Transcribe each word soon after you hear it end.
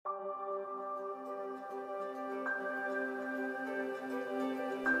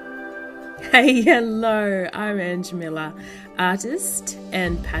Hey, hello, I'm Ange Miller, artist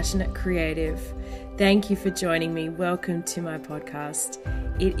and passionate creative. Thank you for joining me. Welcome to my podcast.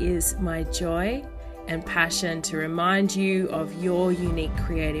 It is my joy and passion to remind you of your unique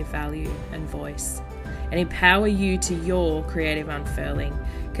creative value and voice and empower you to your creative unfurling.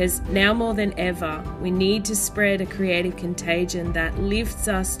 Because now more than ever, we need to spread a creative contagion that lifts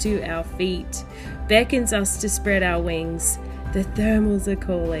us to our feet, beckons us to spread our wings. The thermals are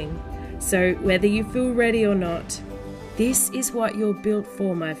calling. So whether you feel ready or not, this is what you're built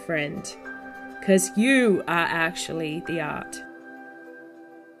for, my friend, because you are actually the art.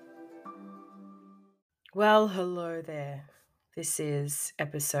 Well, hello there. This is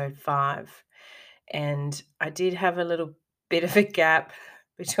episode 5, and I did have a little bit of a gap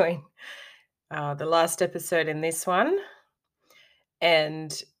between the last episode and this one.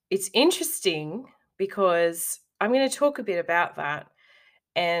 And it's interesting because I'm going to talk a bit about that,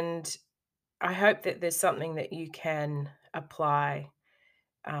 and I hope that there's something that you can apply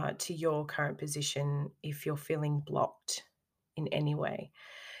to your current position if you're feeling blocked in any way.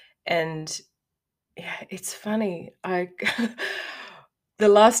 And yeah, it's funny. The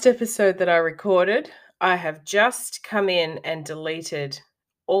last episode that I recorded, I have just come in and deleted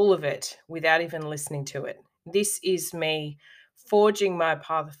all of it without even listening to it. This is me forging my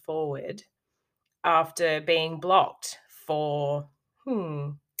path forward after being blocked for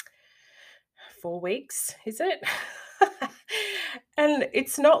 4 weeks, is it? And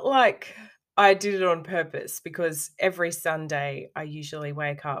it's not like I did it on purpose, because every Sunday I usually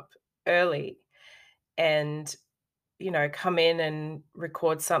wake up early and, come in and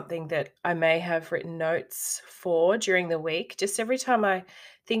record something that I may have written notes for during the week. Just every time I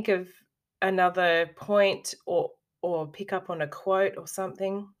think of another point or pick up on a quote or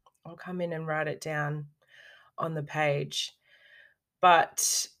something, I'll come in and write it down on the page.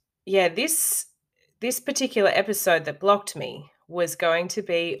 But yeah, this particular episode that blocked me was going to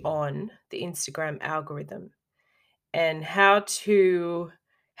be on the Instagram algorithm and how to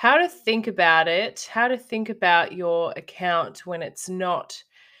think about it, how to think about your account when it's not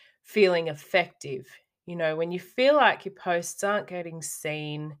feeling effective. When you feel like your posts aren't getting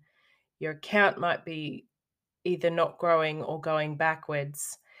seen, your account might be either not growing or going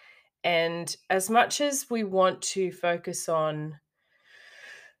backwards. And as much as we want to focus on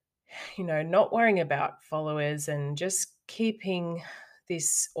not worrying about followers and just keeping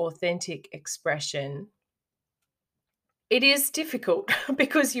this authentic expression, it is difficult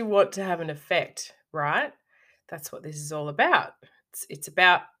because you want to have an effect, right? That's what this is all about. It's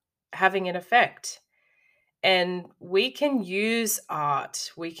about having an effect. And we can use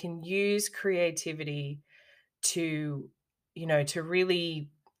art, we can use creativity to, to really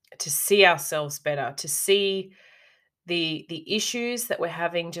to see ourselves better, to see the issues that we're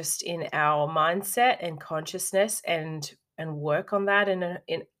having just in our mindset and consciousness, and work on that in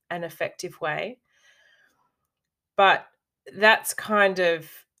an effective way. But that's kind of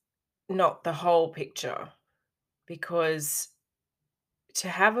not the whole picture, because to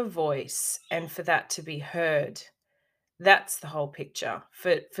have a voice and for that to be heard, that's the whole picture.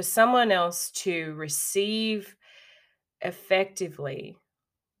 For someone else to receive effectively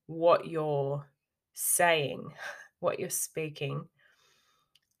what you're saying, what you're speaking,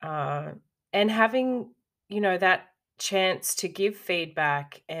 uh, and having, that chance to give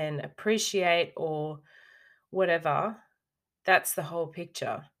feedback and appreciate or whatever, that's the whole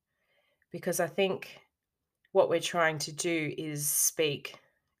picture. Because I think what we're trying to do is speak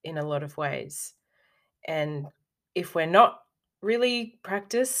in a lot of ways. And if we're not really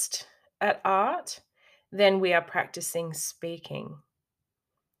practiced at art, then we are practicing speaking.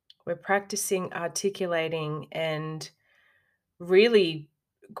 We're practicing articulating and really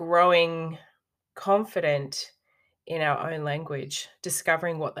growing confident in our own language,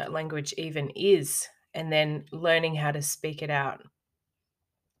 discovering what that language even is, and then learning how to speak it out.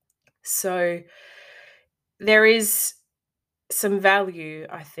 So there is some value,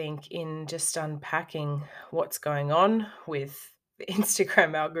 I think, in just unpacking what's going on with the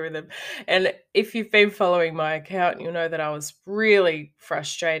Instagram algorithm. And if you've been following my account, you'll know that I was really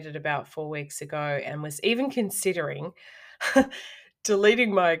frustrated about 4 weeks ago and was even considering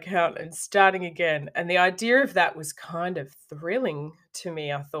deleting my account and starting again. And the idea of that was kind of thrilling to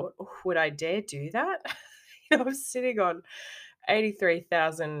me. I thought, "Oh, would I dare do that?" I'm sitting on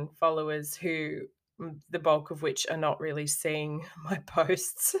 83,000 followers who the bulk of which are not really seeing my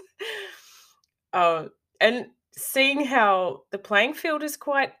posts. uh, and seeing how the playing field is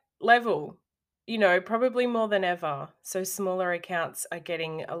quite level, probably more than ever. So smaller accounts are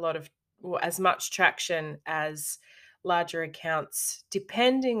getting a lot of, or as much traction as larger accounts,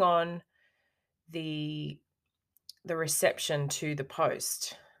 depending on the reception to the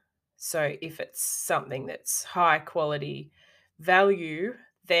post. So if it's something that's high quality value,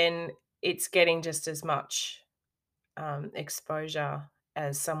 then it's getting just as much exposure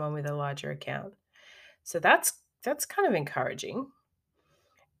as someone with a larger account. So that's kind of encouraging.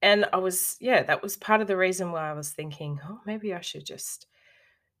 And yeah, that was part of the reason why I was thinking, oh, maybe I should just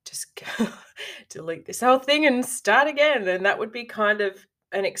delete this whole thing and start again. And that would be kind of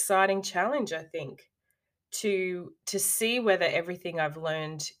an exciting challenge, I think, to see whether everything I've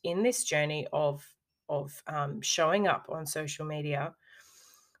learned in this journey of showing up on social media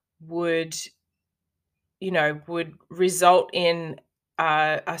would would result in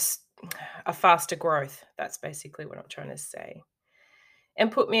a faster growth. That's basically what I'm trying to say,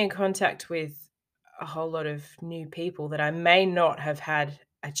 and put me in contact with a whole lot of new people that I may not have had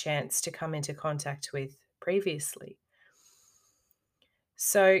a chance to come into contact with previously.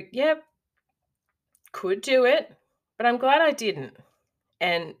 So, yeah, could do it, but I'm glad I didn't.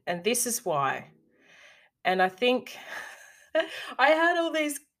 And this is why. And I think I had all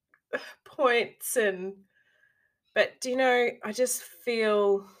these points, but I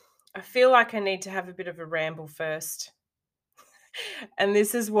feel like I need to have a bit of a ramble first. And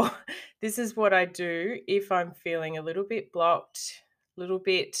this is what I do if I'm feeling a little bit blocked, a little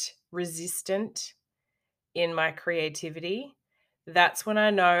bit resistant in my creativity. That's when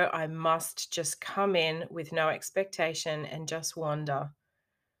I know I must just come in with no expectation and just wander.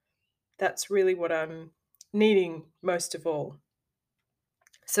 That's really what I'm needing most of all.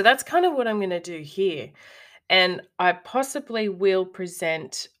 So that's kind of what I'm going to do here. And I possibly will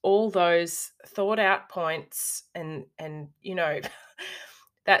present all those thought out points and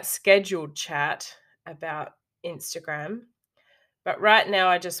that scheduled chat about Instagram. But right now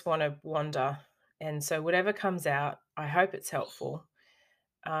I just want to wander. And so whatever comes out, I hope it's helpful.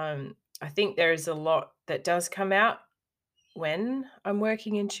 I think there is a lot that does come out when I'm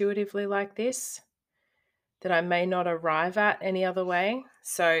working intuitively like this that I may not arrive at any other way.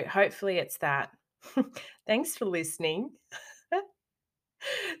 So hopefully it's that. Thanks for listening.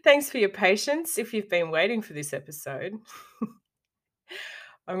 Thanks for your patience if you've been waiting for this episode.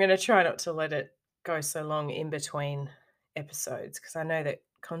 I'm going to try not to let it go so long in between episodes because I know that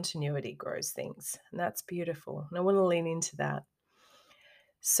continuity grows things, and that's beautiful. And I want to lean into that.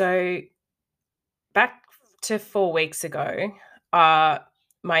 So, back to 4 weeks ago, my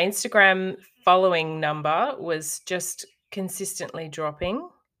Instagram following number was just consistently dropping.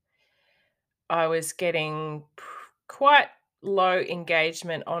 I was getting quite low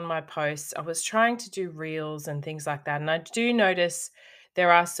engagement on my posts. I was trying to do reels and things like that. And I do notice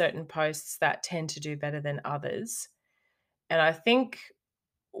there are certain posts that tend to do better than others. And I think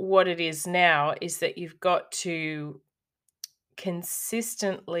what it is now is that you've got to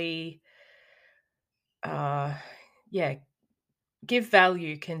consistently, uh, yeah, give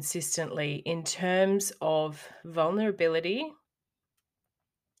value consistently in terms of vulnerability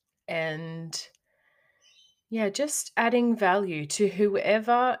and yeah, just adding value to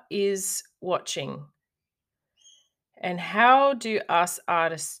whoever is watching. And how do us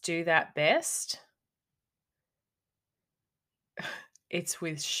artists do that best? It's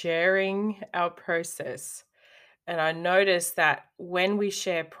with sharing our process. And I notice that when we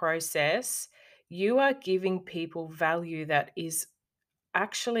share process, you are giving people value that is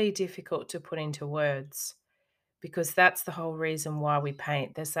actually difficult to put into words because that's the whole reason why we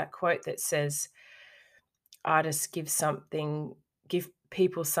paint. There's that quote that says, artists give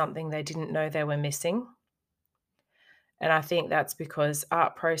people something they didn't know they were missing. And I think that's because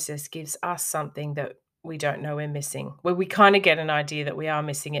art process gives us something that we don't know we're missing. Well, we kind of get an idea that we are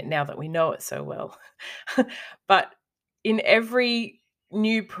missing it now that we know it so well. But in every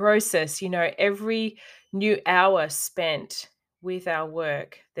new process, every new hour spent with our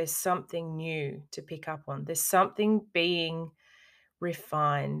work, there's something new to pick up on. There's something being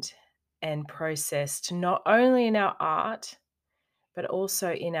refined and processed, not only in our art, but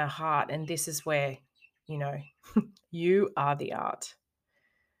also in our heart. And this is where, you know, you are the art.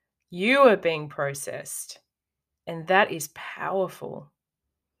 You are being processed. And that is powerful.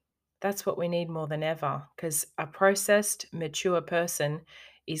 That's what we need more than ever because a processed, mature person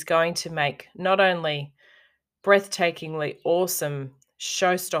is going to make not only breathtakingly awesome,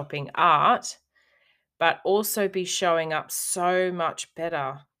 show stopping art, but also be showing up so much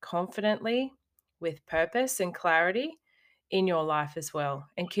better, confidently, with purpose and clarity in your life as well.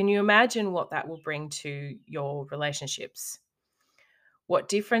 And can you imagine what that will bring to your relationships? What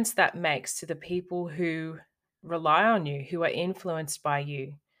difference that makes to the people who rely on you, who are influenced by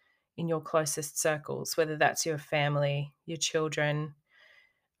you in your closest circles, whether that's your family, your children,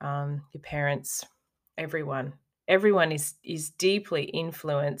 your parents, everyone. Everyone is deeply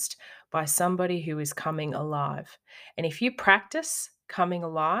influenced by somebody who is coming alive. And if you practice coming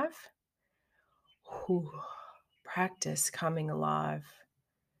alive, whew, practice coming alive.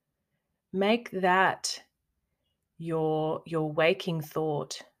 Make that your waking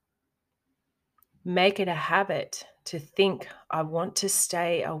thought. Make it a habit to think, I want to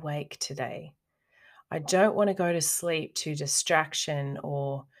stay awake today. I don't want to go to sleep to distraction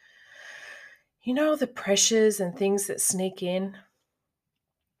or, the pressures and things that sneak in.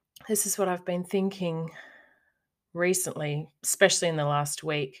 This is what I've been thinking recently, especially in the last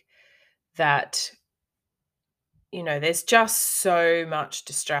week, that, there's just so much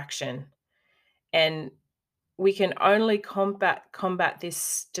distraction. And we can only combat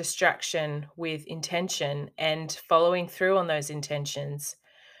this distraction with intention and following through on those intentions.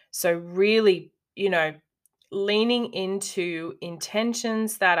 So really, leaning into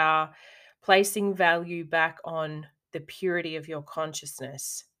intentions that are placing value back on the purity of your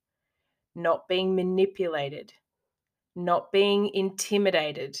consciousness, not being manipulated, not being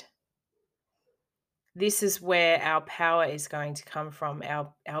intimidated. This is where our power is going to come from.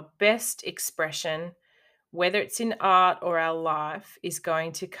 Our best expression, whether it's in art or our life, is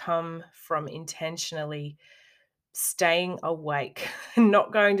going to come from intentionally staying awake,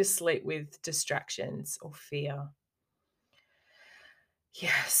 not going to sleep with distractions or fear.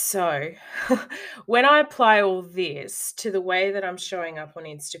 Yeah, so when I apply all this to the way that I'm showing up on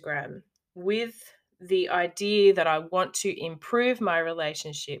Instagram with the idea that I want to improve my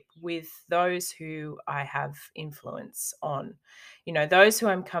relationship with those who I have influence on, those who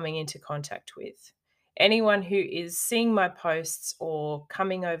I'm coming into contact with, anyone who is seeing my posts or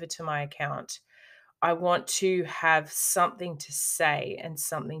coming over to my account, I want to have something to say and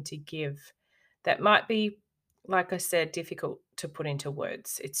something to give that might be, like I said, difficult to put into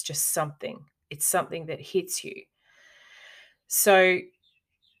words. It's just something. It's something that hits you. So,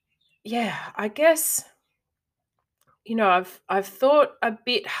 yeah, I guess, I've thought a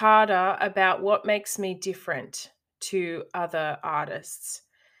bit harder about what makes me different to other artists.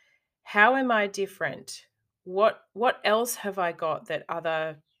 How am I different? What else have I got that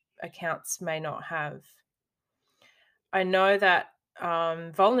other accounts may not have? I know that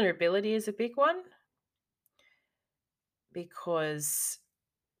vulnerability is a big one because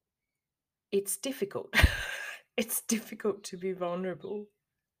it's difficult. It's difficult to be vulnerable.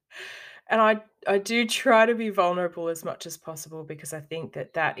 And I do try to be vulnerable as much as possible because I think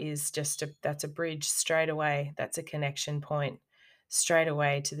that that is that's a bridge straight away. That's a connection point straight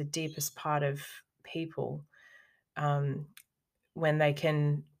away to the deepest part of people, um, when they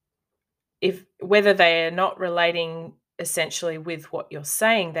can, if whether they are not relating essentially with what you're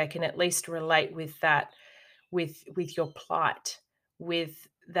saying, they can at least relate with that, with your plight, with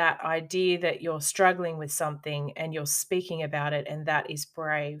that idea that you're struggling with something and you're speaking about it, and that is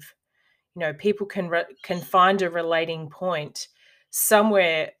brave. People can find a relating point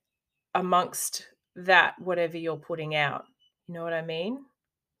somewhere amongst that, whatever you're putting out. You know what I mean?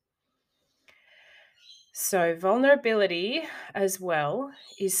 So vulnerability as well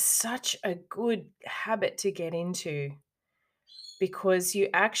is such a good habit to get into because you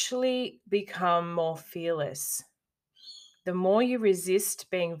actually become more fearless. The more you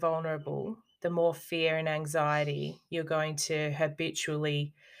resist being vulnerable, the more fear and anxiety you're going to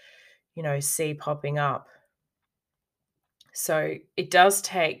habitually, see popping up. So it does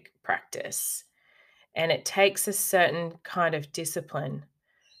take practice and it takes a certain kind of discipline.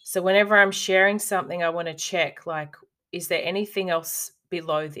 So whenever I'm sharing something, I want to check, like, is there anything else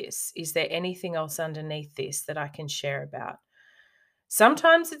below this? Is there anything else underneath this that I can share about?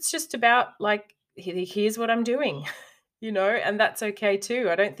 Sometimes it's just about, like, here's what I'm doing, and that's okay too.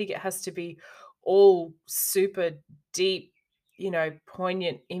 I don't think it has to be all super deep,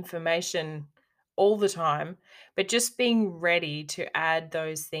 poignant information all the time, but just being ready to add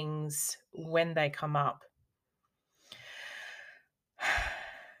those things when they come up.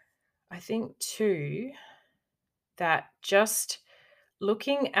 I think too that just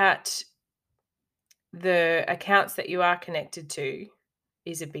looking at the accounts that you are connected to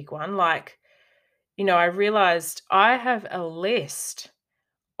is a big one. Like, I realized I have a list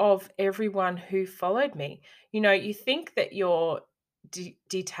of everyone who followed me. You think that you're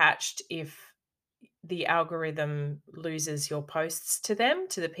detached if the algorithm loses your posts to them,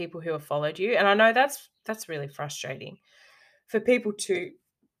 to the people who have followed you. And I know that's really frustrating for people to,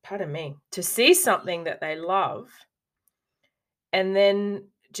 pardon me, to see something that they love and then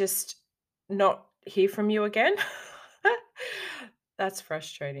just not hear from you again. That's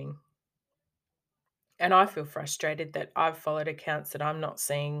frustrating. And I feel frustrated that I've followed accounts that I'm not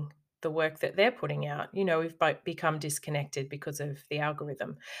seeing the work that they're putting out. We've become disconnected because of the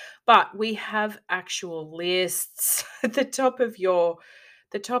algorithm. But we have actual lists at the top of your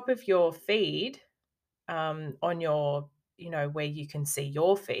feed, on your, where you can see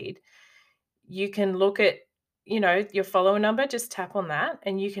your feed. You can look at, your follower number, just tap on that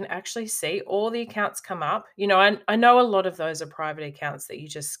and you can actually see all the accounts come up. I know a lot of those are private accounts that you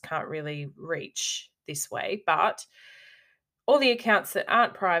just can't really reach this way, but all the accounts that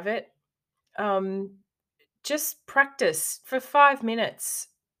aren't private, um, just practice for 5 minutes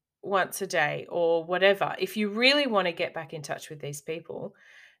once a day or whatever. If you really want to get back in touch with these people,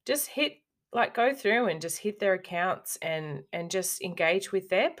 just go through and just hit their accounts and just engage with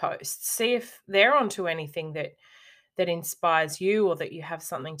their posts. See if they're onto anything that inspires you or that you have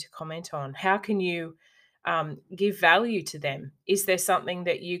something to comment on. How can you give value to them? Is there something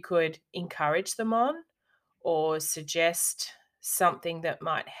that you could encourage them on or suggest something that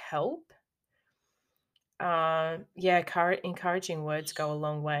might help? Yeah, encouraging words go a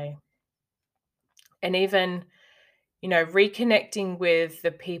long way. And even, reconnecting with the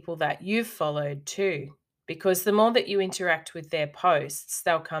people that you've followed too, because the more that you interact with their posts,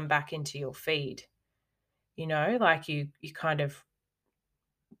 they'll come back into your feed. Like you kind of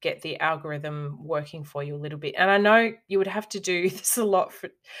get the algorithm working for you a little bit. And I know you would have to do this a lot for,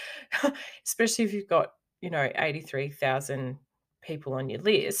 especially if you've got, 83,000 people on your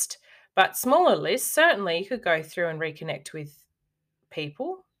list. But smaller lists, certainly you could go through and reconnect with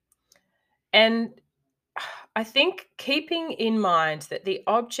people. And I think keeping in mind that the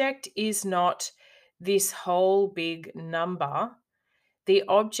object is not this whole big number, the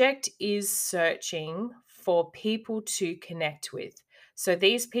object is searching for people to connect with. So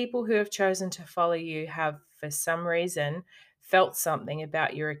these people who have chosen to follow you have, for some reason, felt something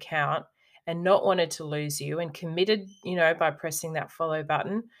about your account and not wanted to lose you and committed, by pressing that follow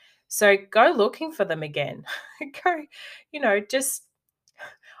button. So go looking for them again. Go, just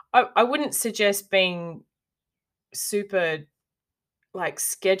I wouldn't suggest being super like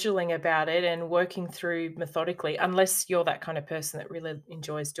scheduling about it and working through methodically unless you're that kind of person that really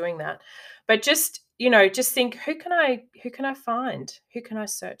enjoys doing that. But just think, who can I find? Who can I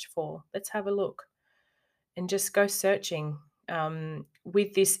search for? Let's have a look and just go searching,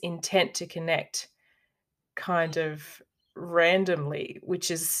 with this intent to connect kind of randomly,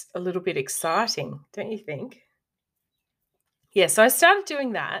 which is a little bit exciting, don't you think? Yeah, so I started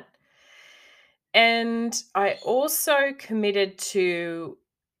doing that. And I also committed to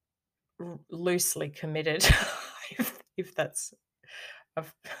loosely committed, if that's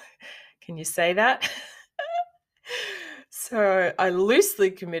of can you say that? So I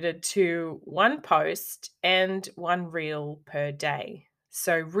loosely committed to one post and one reel per day.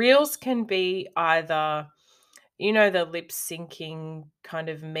 So reels can be either, the lip syncing kind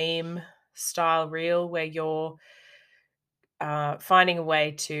of meme style reel where you're finding a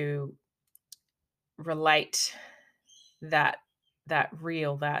way to relate that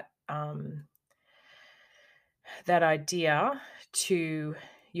reel, that idea to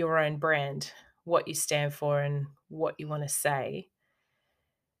your own brand, what you stand for and what you want to say.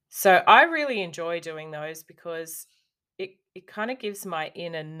 So I really enjoy doing those because it kind of gives my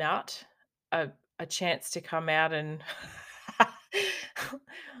inner nut a a chance to come out and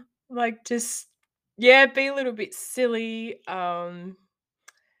like just yeah, be a little bit silly,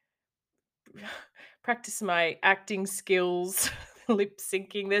 practice my acting skills, lip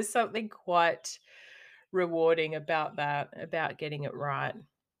syncing. There's something quite rewarding about that, about getting it right.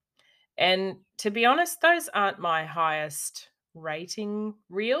 And to be honest, those aren't my highest rating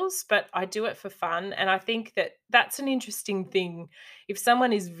reels, but I do it for fun. And I think that that's an interesting thing. If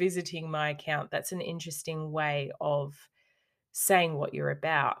someone is visiting my account, that's an interesting way of saying what you're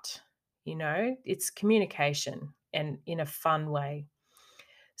about. It's communication and in a fun way.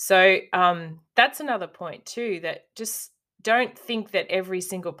 So that's another point too, that just don't think that every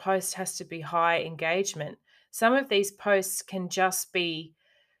single post has to be high engagement. Some of these posts can just be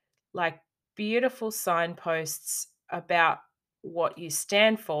like beautiful signposts about what you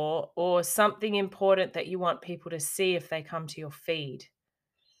stand for or something important that you want people to see if they come to your feed,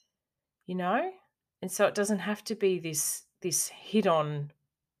 you know? And so it doesn't have to be this hit on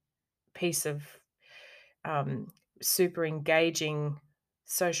piece of um, super engaging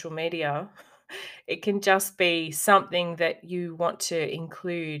social media. It can just be something that you want to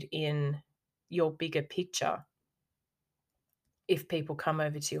include in your bigger picture if people come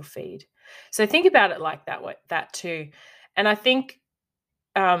over to your feed. So think about it like that way, that too. And I think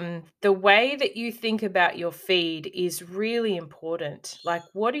the way that you think about your feed is really important. Like,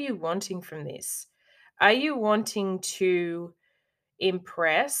 what are you wanting from this? Are you wanting to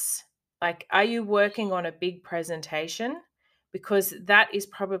impress? Like, are you working on a big presentation? Because that is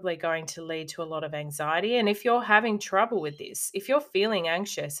probably going to lead to a lot of anxiety. And if you're having trouble with this, if you're feeling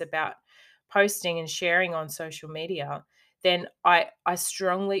anxious about posting and sharing on social media, then I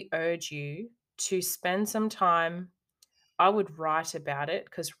strongly urge you to spend some time. I would write about it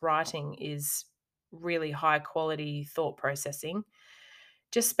because writing is really high quality thought processing.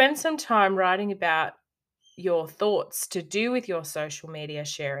 Just spend some time writing about your thoughts to do with your social media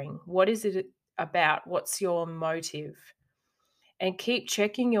sharing. What is it about? What's your motive? And keep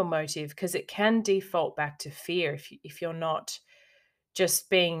checking your motive because it can default back to fear if you're not just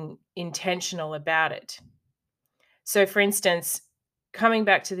being intentional about it. So, for instance, coming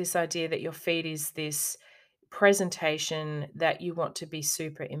back to this idea that your feed is this presentation that you want to be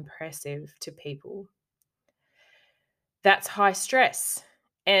super impressive to people, that's high stress.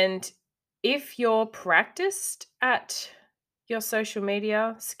 And if you're practiced at your social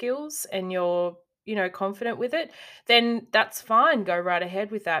media skills and you're, confident with it, then that's fine. Go right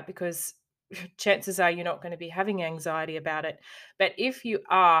ahead with that because chances are you're not going to be having anxiety about it. But if you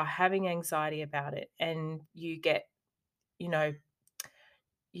are having anxiety about it and you know,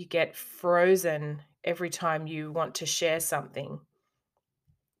 you get frozen every time you want to share something,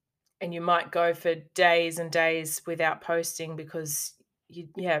 and you might go for days and days without posting because you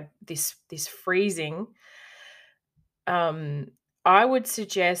have this freezing. um I would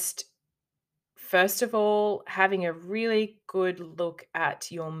suggest, first of all, having a really good look at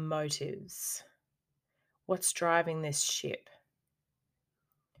your motives. What's driving this ship?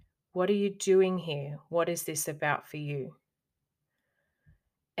 What are you doing here? What is this about for you?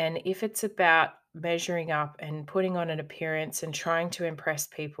 And if it's about measuring up and putting on an appearance and trying to impress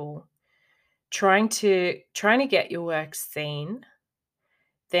people, trying to get your work seen,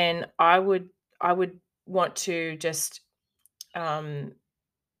 then I would want to just, um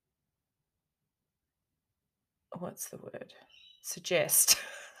what's the word? Suggest.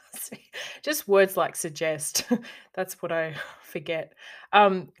 See, just words like suggest. That's what I forget.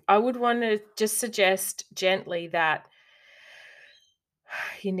 I would want to just suggest gently that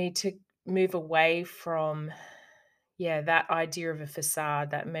you need to move away from, yeah, that idea of a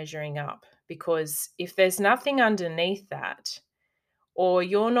facade, that measuring up, because if there's nothing underneath that, or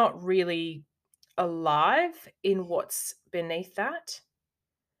you're not really alive in what's beneath that,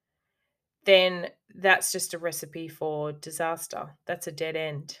 then that's just a recipe for disaster. That's a dead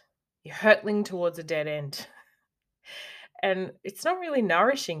end. You're hurtling towards a dead end. And it's not really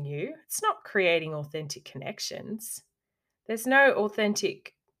nourishing you. It's not creating authentic connections. There's no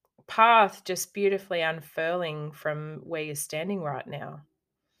authentic path just beautifully unfurling from where you're standing right now.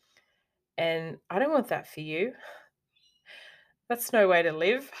 And I don't want that for you. That's no way to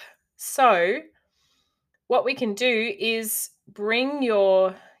live. So, what we can do is bring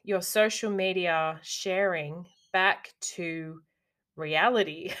your social media sharing back to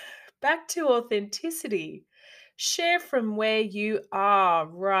reality, back to authenticity. Share from where you are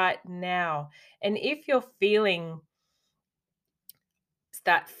right now. And if you're feeling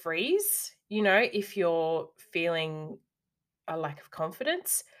that freeze, if you're feeling a lack of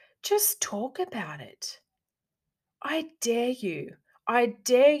confidence, just talk about it. I dare you. I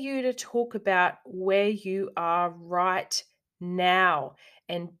dare you to talk about where you are right now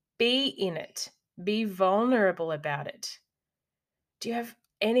and be in it. Be vulnerable about it. Do you have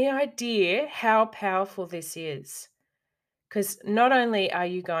any idea how powerful this is? Because not only are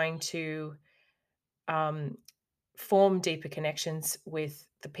you going to um, form deeper connections with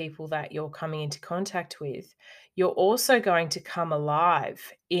the people that you're coming into contact with, you're also going to come alive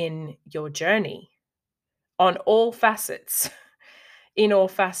in your journey on all facets, in all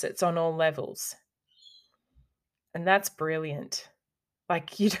facets, on all levels. And that's brilliant.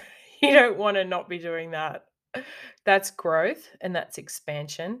 Like you don't want to not be doing that. That's growth and that's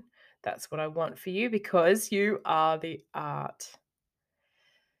expansion. That's what I want for you because you are the art.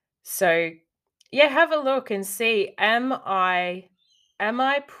 So, yeah, have a look and see, am I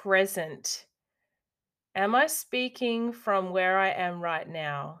present? Am I speaking from where I am right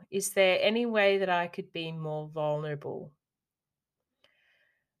now? Is there any way that I could be more vulnerable?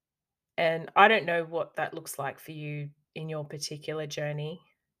 And I don't know what that looks like for you in your particular journey,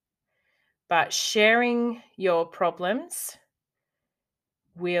 but sharing your problems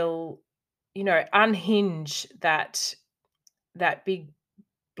will, unhinge that big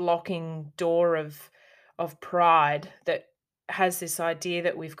blocking door of pride that has this idea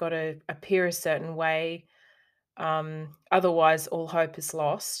that we've got to appear a certain way, otherwise all hope is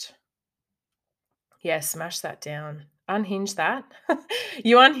lost. Yeah, smash that down. Unhinge that.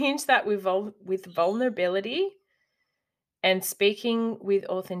 You unhinge that with vulnerability and speaking with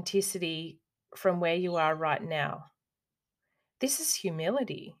authenticity from where you are right now. This is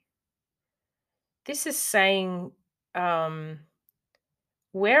humility. This is saying, um,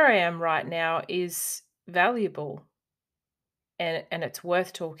 where I am right now is valuable and it's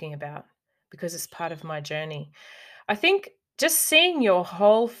worth talking about because it's part of my journey. I think just seeing your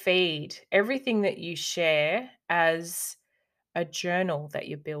whole feed, everything that you share as a journal that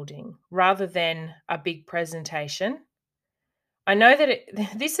you're building rather than a big presentation. I know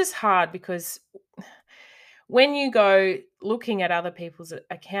that this is hard because when you go looking at other people's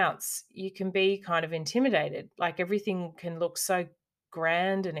accounts, you can be kind of intimidated. Like everything can look so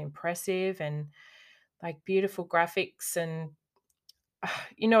grand and impressive and like beautiful graphics and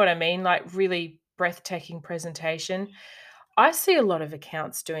you know what I mean? Like really breathtaking presentation. I see a lot of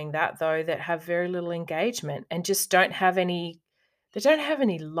accounts doing that though that have very little engagement and just don't have any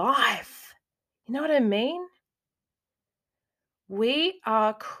life. You know what I mean? We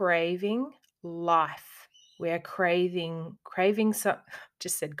are craving life. We are craving some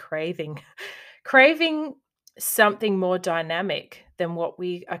just said craving. Craving something more dynamic than what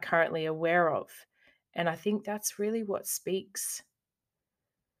we are currently aware of. And I think that's really what speaks.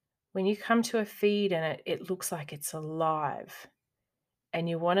 When you come to a feed and it looks like it's alive and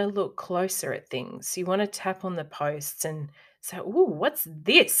you want to look closer at things, you want to tap on the posts and say, "Ooh, what's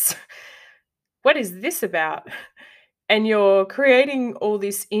this? What is this about?" And you're creating all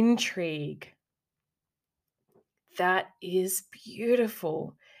this intrigue. That is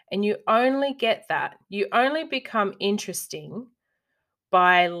beautiful. And you only get that. You only become interesting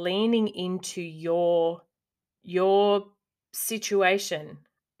by leaning into your situation,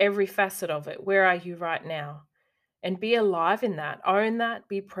 every facet of it. Where are you right now? And be alive in that. Own that,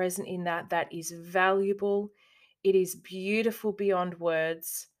 be present in that. That is valuable. It is beautiful beyond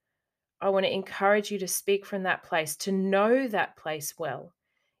words. I want to encourage you to speak from that place, to know that place well.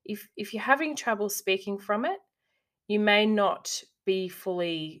 If you're having trouble speaking from it, you may not be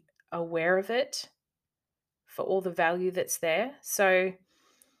fully aware of it for all the value that's there. So,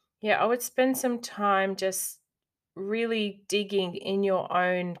 yeah, I would spend some time just really digging in your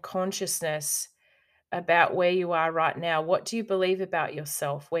own consciousness about where you are right now. What do you believe about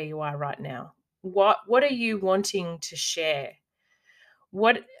yourself where you are right now? What are you wanting to share?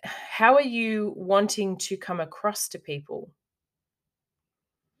 What how are you wanting to come across to people?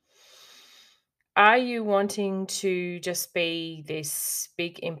 Are you wanting to just be this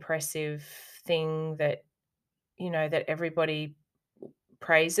big impressive thing that, that everybody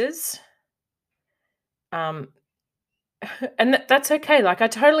praises? Um and that's okay. Like I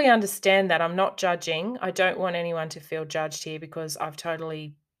totally understand that. I'm not judging. I don't want anyone to feel judged here because I've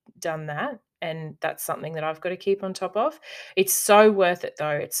totally done that and that's something that I've got to keep on top of. It's so worth it though.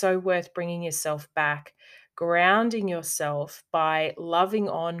 It's so worth bringing yourself back, grounding yourself by loving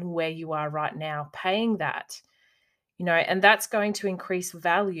on where you are right now, paying that, and that's going to increase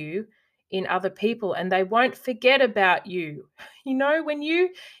value in other people and they won't forget about you. When you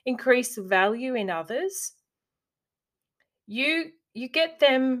increase value in others, you get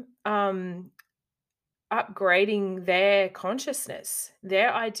them upgrading their consciousness,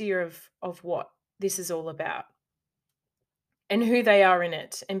 their idea of what this is all about and who they are in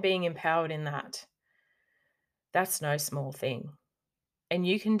it and being empowered in that. That's no small thing. And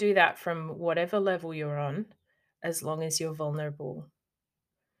you can do that from whatever level you're on as long as you're vulnerable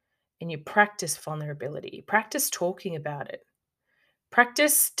and you practice vulnerability, practice talking about it,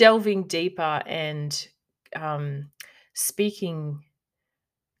 practice delving deeper and speaking,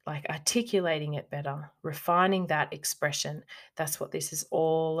 like articulating it better, refining that expression. That's what this is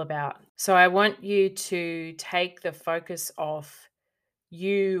all about. So I want you to take the focus off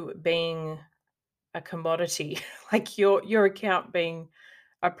you being a commodity, like your account being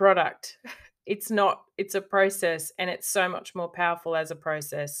a product. It's not, it's a process and it's so much more powerful as a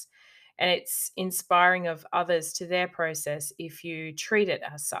process. And it's inspiring of others to their process if you treat it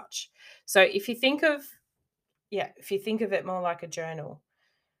as such. So if you think of it more like a journal,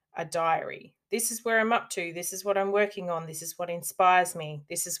 a diary. This is where I'm up to. This is what I'm working on. This is what inspires me.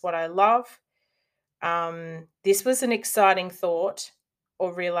 This is what I love. This was an exciting thought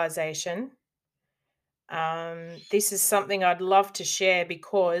or realization. This is something I'd love to share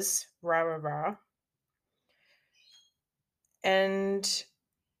because rah rah rah. And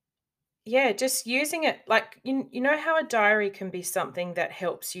yeah, just using it like you know how a diary can be something that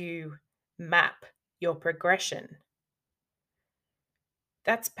helps you map your progression.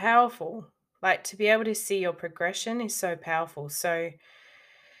 That's powerful. Like to be able to see your progression is so powerful. So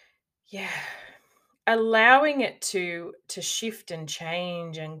yeah, allowing it to shift and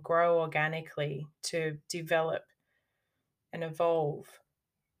change and grow organically, to develop and evolve,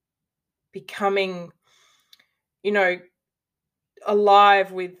 becoming, you know,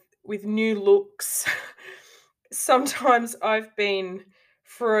 alive with new looks. Sometimes I've been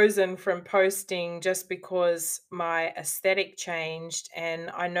frozen from posting just because my aesthetic changed, and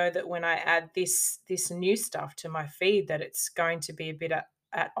I know that when I add this new stuff to my feed, that it's going to be a bit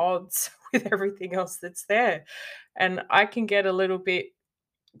at odds with everything else that's there. And I can get a little bit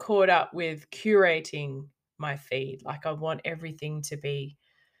caught up with curating my feed. Like I want everything to be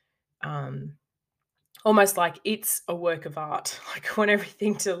um almost like it's a work of art. Like I want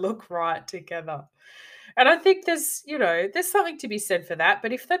everything to look right together. And I think there's something to be said for that.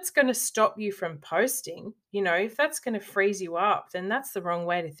 But if that's going to stop you from posting, if that's going to freeze you up, then that's the wrong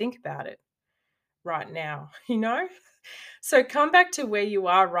way to think about it right now, So come back to where you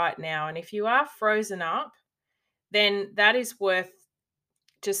are right now. And if you are frozen up, then that is worth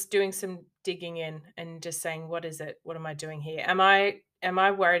just doing some digging in and just saying, what is it? What am I doing here? Am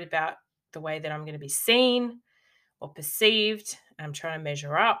I worried about the way that I'm going to be seen or perceived? I'm trying to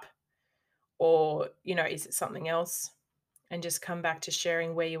measure up, or is it something else? And just come back to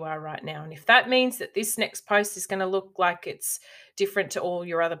sharing where you are right now. And if that means that this next post is going to look like it's different to all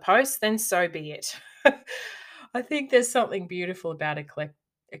your other posts, then so be it. I think there's something beautiful about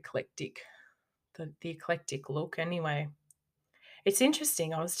eclectic, the eclectic look anyway. It's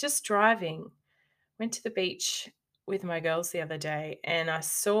interesting. I was just driving, went to the beach with my girls the other day, and I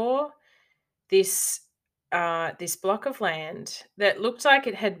saw this this block of land that looked like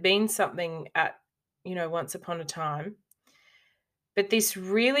it had been something at once upon a time, but this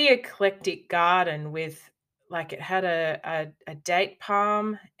really eclectic garden with, like, it had a date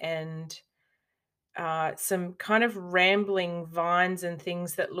palm and some kind of rambling vines and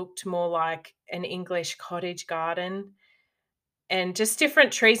things that looked more like an English cottage garden, and just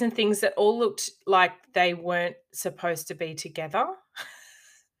different trees and things that all looked like they weren't supposed to be together.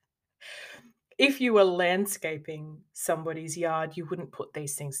 If you were landscaping somebody's yard, you wouldn't put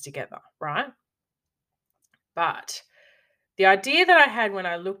these things together, right? But the idea that I had when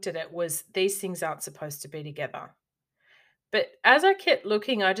I looked at it was these things aren't supposed to be together. But as I kept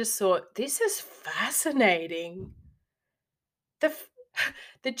looking, I just thought, this is fascinating. The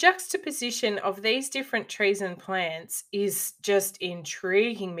the juxtaposition of these different trees and plants is just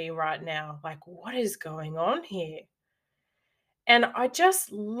intriguing me right now. Like, what is going on here? And I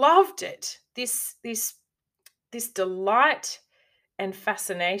just loved it. This delight and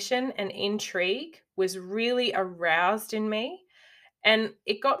fascination and intrigue was really aroused in me. And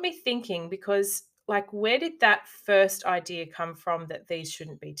it got me thinking, because, like, where did that first idea come from that these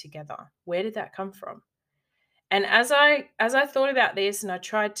shouldn't be together? Where did that come from? And as I thought about this and I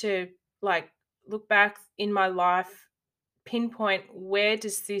tried to, like, look back in my life, pinpoint where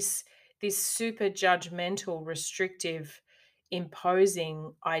does this super judgmental, restrictive,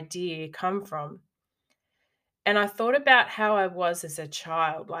 imposing idea come from? And I thought about how I was as a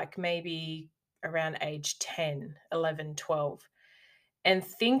child, like maybe around age 10, 11, 12, and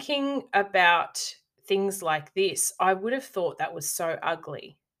thinking about things like this, I would have thought that was so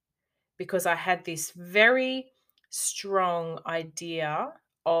ugly, because I had this very strong idea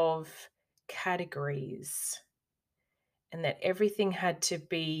of categories, and that everything had to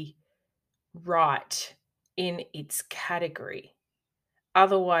be right in its category.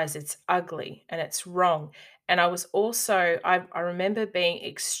 Otherwise, it's ugly and it's wrong. And I was also, I remember being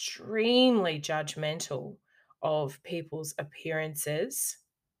extremely judgmental of people's appearances,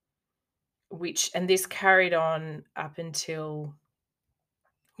 and this carried on up until,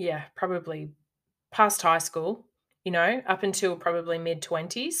 yeah, probably past high school, up until probably mid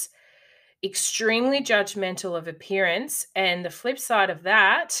 20s. Extremely judgmental of appearance. And the flip side of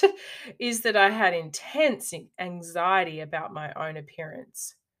that is that I had intense anxiety about my own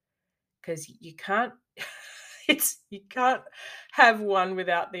appearance, because you can't you can't have one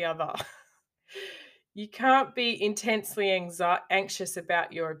without the other. You can't be intensely anxious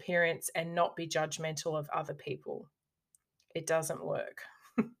about your appearance and not be judgmental of other people. It doesn't work.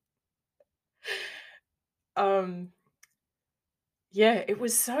 um yeah, it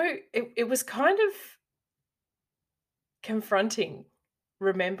was kind of confronting,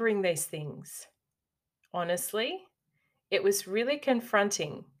 remembering these things. Honestly, it was really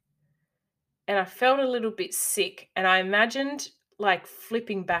confronting, and I felt a little bit sick, and I imagined, like,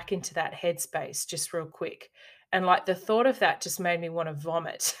 flipping back into that headspace just real quick, and, like, the thought of that just made me wanna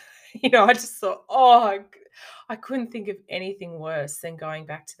vomit. I just thought, "Oh, I couldn't think of anything worse than going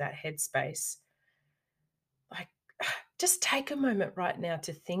back to that headspace." Like, just take a moment right now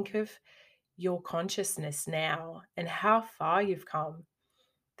to think of your consciousness now and how far you've come,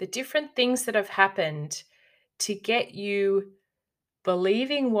 the different things that have happened to get you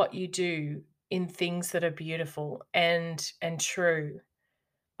believing what you do in things that are beautiful and true.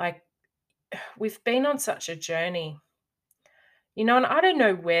 Like, we've been on such a journey, and I don't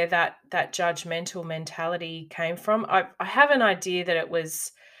know where that judgmental mentality came from. I have an idea that it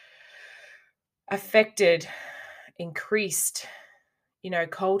was affected, increased,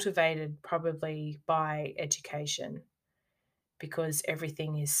 cultivated probably by education, because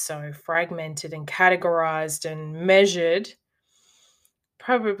everything is so fragmented and categorized and measured.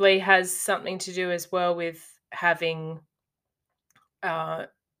 Probably has something to do as well with having uh,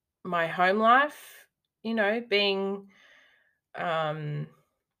 my home life, being um,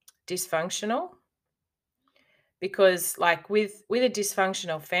 dysfunctional. Because, like, with a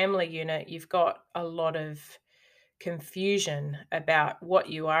dysfunctional family unit, you've got a lot of confusion about what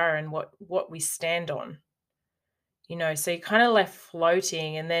you are and what we stand on. So you're kind of left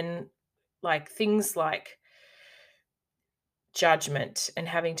floating, and then, like, things like judgment and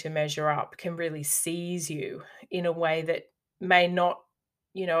having to measure up can really seize you in a way that may not,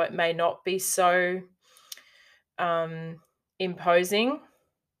 it may not be so um, imposing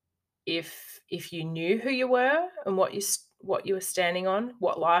if you knew who you were and what you were standing on,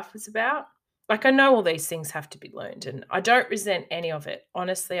 what life was about. Like, I know all these things have to be learned, and I don't resent any of it.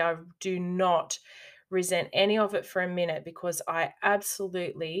 Honestly, I do not resent any of it for a minute, because I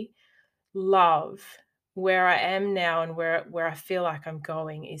absolutely love where I am now, and where I feel like I'm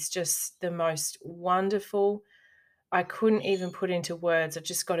going is just the most wonderful. I couldn't even put into words. I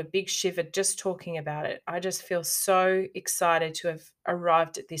just got a big shiver just talking about it. I just feel so excited to have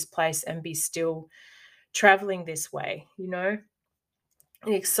arrived at this place and be still traveling this way,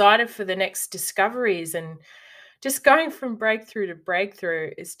 and excited for the next discoveries, and just going from breakthrough to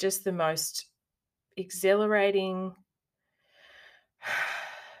breakthrough is just the most exhilarating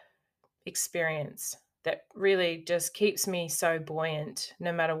experience that really just keeps me so buoyant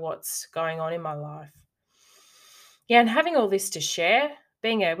no matter what's going on in my life. Yeah, and having all this to share,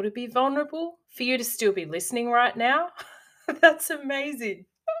 being able to be vulnerable, for you to still be listening right now, that's amazing.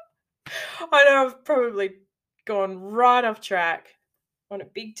 I know I've probably gone right off track on a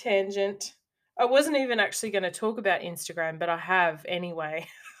big tangent. I wasn't even actually going to talk about Instagram, but I have anyway.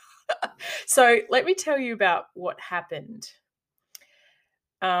 So let me tell you about what happened.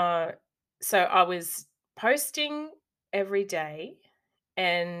 Uh, so I was posting every day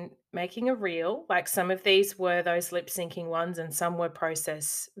and making a reel. Like, some of these were those lip syncing ones and some were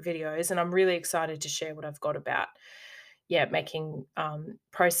process videos. And I'm really excited to share what I've got about, yeah, making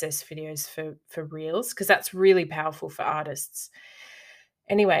process videos for reels, because that's really powerful for artists.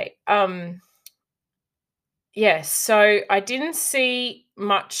 Anyway, yeah, so I didn't see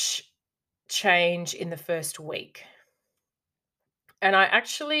much change in the first week. And I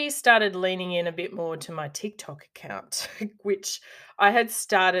actually started leaning in a bit more to my TikTok account, which I had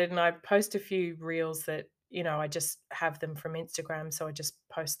started, and I post a few reels that, I just have them from Instagram. So I just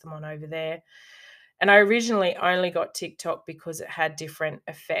post them on over there. And I originally only got TikTok because it had different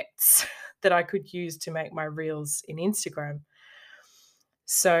effects that I could use to make my reels in Instagram.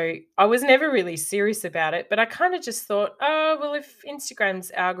 So I was never really serious about it, but I kind of just thought, oh, well, if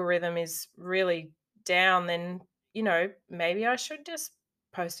Instagram's algorithm is really down, then, maybe I should just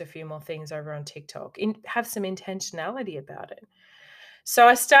post a few more things over on TikTok and have some intentionality about it. So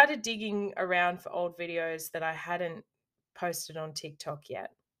I started digging around for old videos that I hadn't posted on TikTok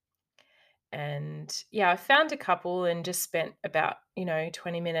yet. And yeah, I found a couple and just spent about,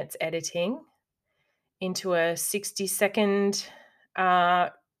 20 minutes editing into a 60-second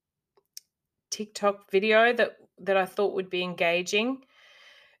TikTok video that I thought would be engaging.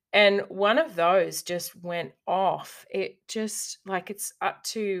 And one of those just went off. It just, like, it's up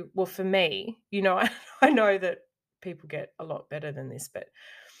to, well, for me, I know that people get a lot better than this, but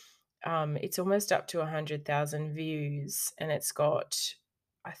it's almost up to 100,000 views, and it's got,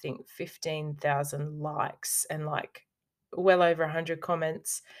 I think, 15,000 likes and, like, well over 100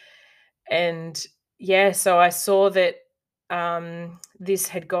 comments. And yeah, so I saw that this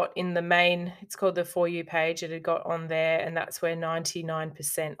had got in the main, it's called the For You page, it had got on there, and that's where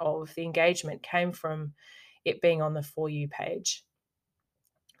 99% of the engagement came from, it being on the For You page.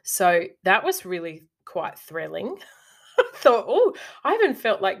 So that was really quite thrilling. I thought, oh, I haven't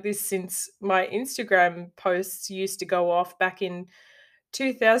felt like this since my Instagram posts used to go off back in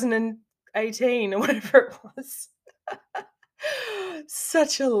 2018 or whatever it was.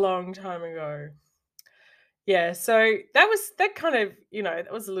 Such a long time ago. Yeah, so that kind of,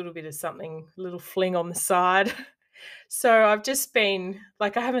 that was a little bit of something, a little fling on the side. So I've just been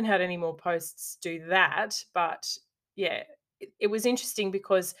like, I haven't had any more posts do that, but yeah, it was interesting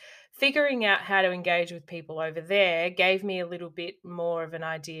because figuring out how to engage with people over there gave me a little bit more of an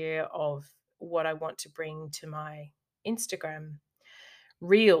idea of what I want to bring to my Instagram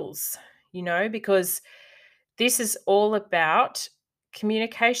reels, because this is all about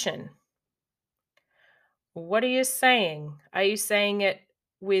communication. What are you saying? Are you saying it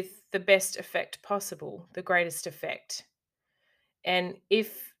with the best effect possible, the greatest effect? And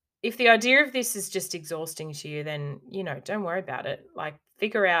if the idea of this is just exhausting to you, then, don't worry about it. Like,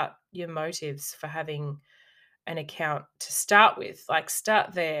 figure out your motives for having an account to start with. Like,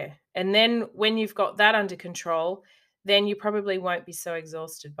 start there. And then when you've got that under control, then you probably won't be so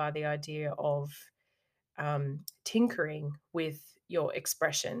exhausted by the idea of tinkering with your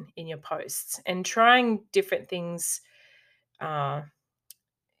expression in your posts and trying different things. Uh,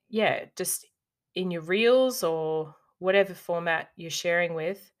 yeah, just in your reels or whatever format you're sharing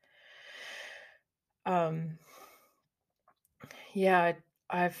with. Um, yeah,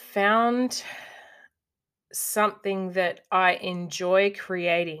 I've found something that I enjoy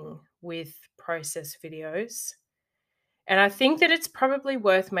creating with process videos. And I think that it's probably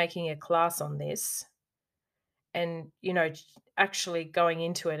worth making a class on this and, actually going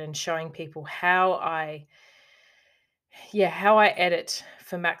into it and showing people how I edit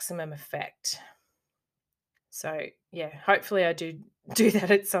for maximum effect. So, yeah, hopefully I do do that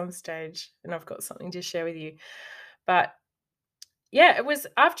at some stage and I've got something to share with you. But yeah, it was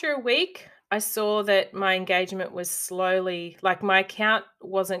after a week, I saw that my engagement was slowly like, my account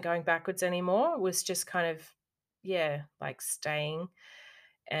wasn't going backwards anymore. It was just kind of, yeah, like, staying,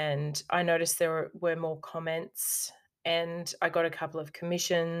 and I noticed there were more comments, and I got a couple of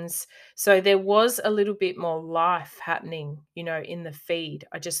commissions. So there was a little bit more life happening, in the feed.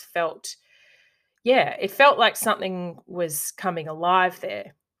 I just felt, yeah, it felt like something was coming alive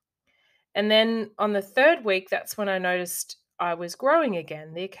there. And then on the 3rd week, that's when I noticed I was growing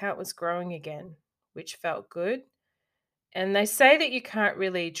again. The account was growing again, which felt good. And they say that you can't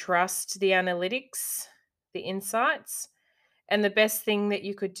really trust the analytics, the insights. And the best thing that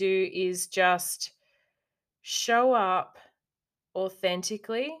you could do is just show up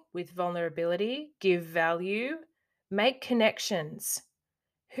authentically with vulnerability, give value, make connections.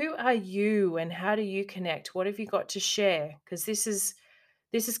 Who are you and how do you connect? What have you got to share? Because this is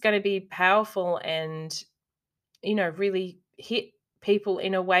going to be powerful and, really hit people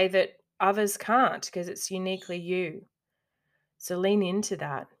in a way that others can't because it's uniquely you. So lean into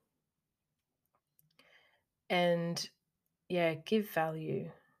that and, yeah, give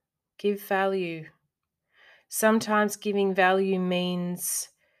value. Give value. Sometimes giving value means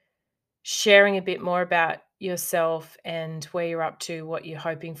sharing a bit more about yourself and where you're up to, what you're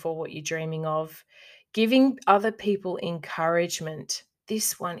hoping for, what you're dreaming of. Giving other people encouragement.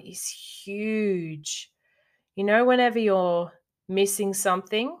 This one is huge. Whenever you're missing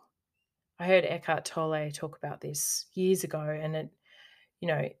something, I heard Eckhart Tolle talk about this years ago, and you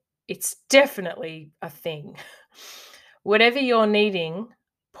know, it's definitely a thing. Whatever you're needing,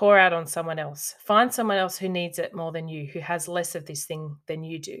 pour out on someone else. Find someone else who needs it more than you, who has less of this thing than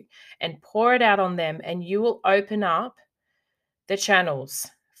you do, and pour it out on them, and you will open up the channels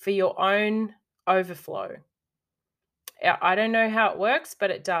for your own overflow. I don't know how it works, but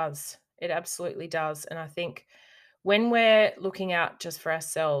it does. It absolutely does. And I think when we're looking out just for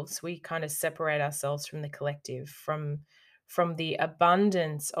ourselves, we kind of separate ourselves from the collective, from the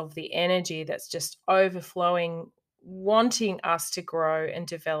abundance of the energy that's just overflowing, wanting us to grow and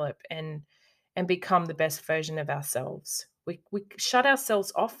develop and become the best version of ourselves. We shut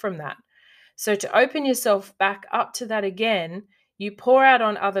ourselves off from that. So to open yourself back up to that again, you pour out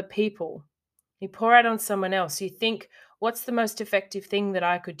on other people. You pour out on someone else. You think, what's the most effective thing that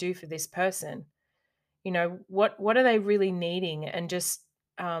I could do for this person? What are they really needing? And just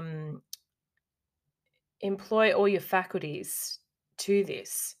um, employ all your faculties to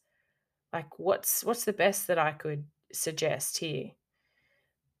this. Like, what's the best that I could suggest here?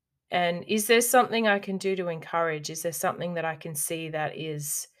 And is there something I can do to encourage? Is there something that I can see that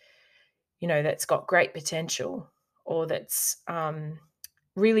is, that's got great potential, or that's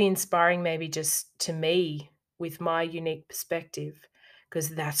really inspiring, maybe just to me with my unique perspective? Because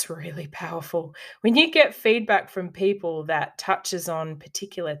that's really powerful. When you get feedback from people that touches on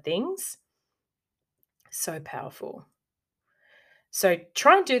particular things, so powerful. So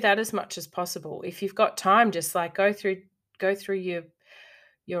try and do that as much as possible. If you've got time, just like go through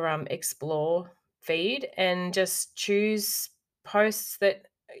your explore feed and just choose posts that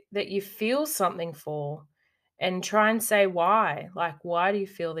you feel something for, and try and say why. Like, why do you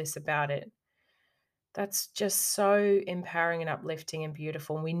feel this about it? That's just so empowering and uplifting and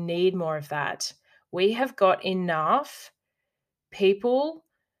beautiful, and we need more of that. We have got enough people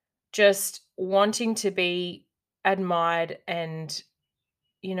just wanting to be admired and,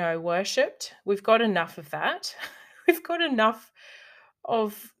 worshipped. We've got enough of that. We've got enough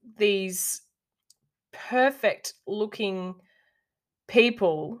of these perfect looking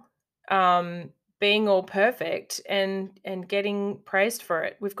people, um, being all perfect and getting praised for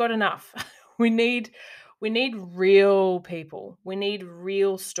it. We've got enough. We need we need real people. We need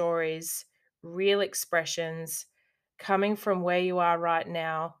real stories, real expressions coming from where you are right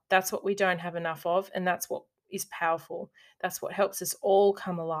now. That's what we don't have enough of, and that's what is powerful. That's what helps us all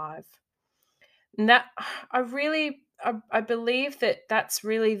come alive. And that I believe that that's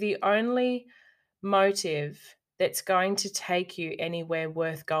really the only motive that's going to take you anywhere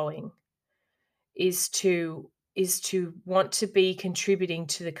worth going is to want to be contributing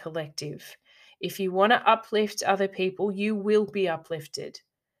to the collective. If you want to uplift other people, you will be uplifted.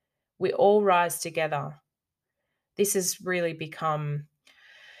 We all rise together. This has really become,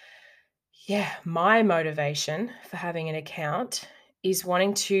 yeah, my motivation for having an account is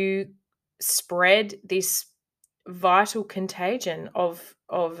wanting to spread this vital contagion of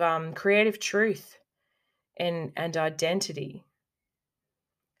creative truth and identity,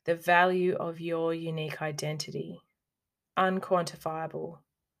 the value of your unique identity, unquantifiable,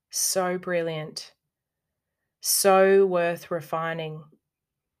 so brilliant, so worth refining.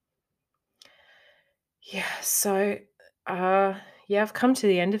 Yeah, so yeah, I've come to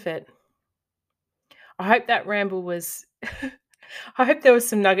the end of it. I hope that ramble was I hope there was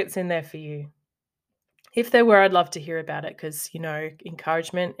some nuggets in there for you. If there were, I'd love to hear about it because,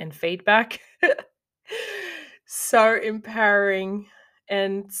 encouragement and feedback. So empowering.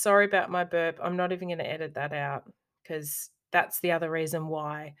 And sorry about my burp. I'm not even going to edit that out because that's the other reason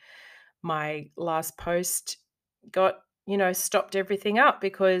why my last post got, stopped everything up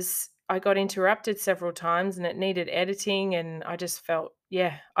because I got interrupted several times and it needed editing. And I just felt,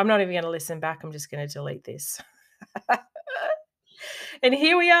 yeah, I'm not even going to listen back. I'm just going to delete this. And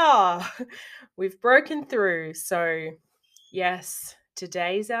here we are. We've broken through. So, yes,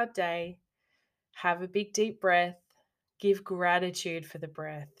 today's our day. Have a big deep breath. Give gratitude for the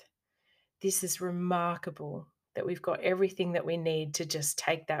breath. This is remarkable that we've got everything that we need to just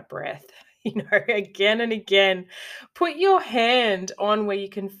take that breath, again and again. Put your hand on where you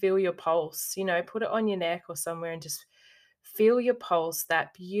can feel your pulse, put it on your neck or somewhere and just feel your pulse,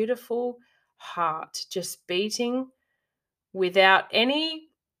 that beautiful heart just beating without any,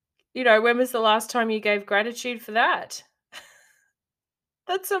 when was the last time you gave gratitude for that?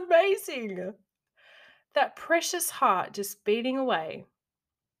 That's amazing. That precious heart just beating away.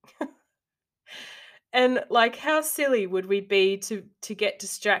 And, like, how silly would we be to get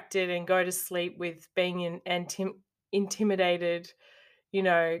distracted and go to sleep with being intimidated, you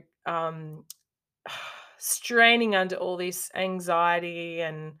know, um, straining under all this anxiety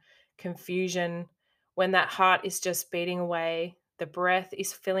and confusion when that heart is just beating away, the breath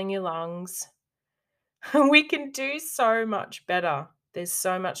is filling your lungs. We can do so much better. There's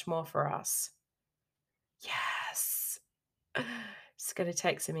so much more for us. Yes. It's gonna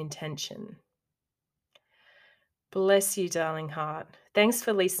take some intention. Bless you, darling heart. Thanks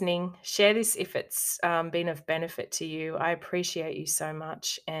for listening. Share this if it's been of benefit to you. I appreciate you so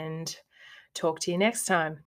much and talk to you next time.